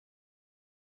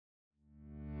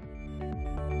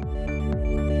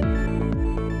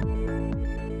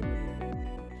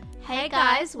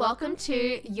guys, welcome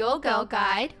to Your Girl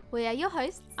Guide. We are your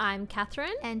hosts. I'm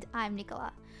Catherine. And I'm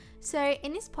Nicola. So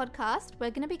in this podcast,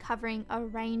 we're going to be covering a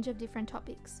range of different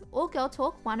topics. All Girl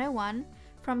Talk 101,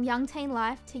 from young teen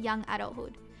life to young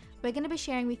adulthood. We're going to be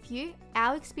sharing with you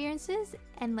our experiences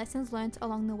and lessons learnt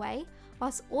along the way,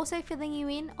 whilst also filling you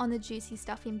in on the juicy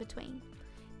stuff in between.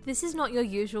 This is not your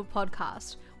usual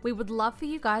podcast. We would love for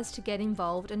you guys to get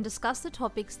involved and discuss the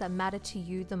topics that matter to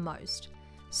you the most.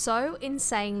 So, in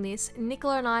saying this,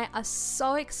 Nicola and I are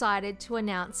so excited to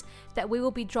announce that we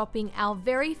will be dropping our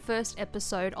very first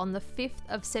episode on the 5th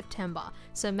of September,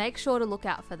 so make sure to look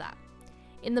out for that.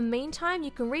 In the meantime,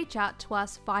 you can reach out to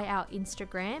us via our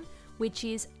Instagram, which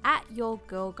is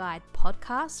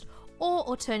 @YourGirlGuidePodcast, or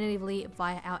alternatively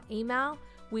via our email,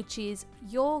 which is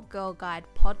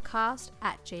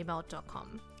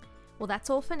yourgirlguidepodcast@gmail.com. Well, that's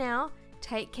all for now.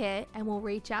 Take care, and we'll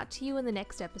reach out to you in the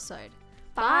next episode.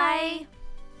 Bye!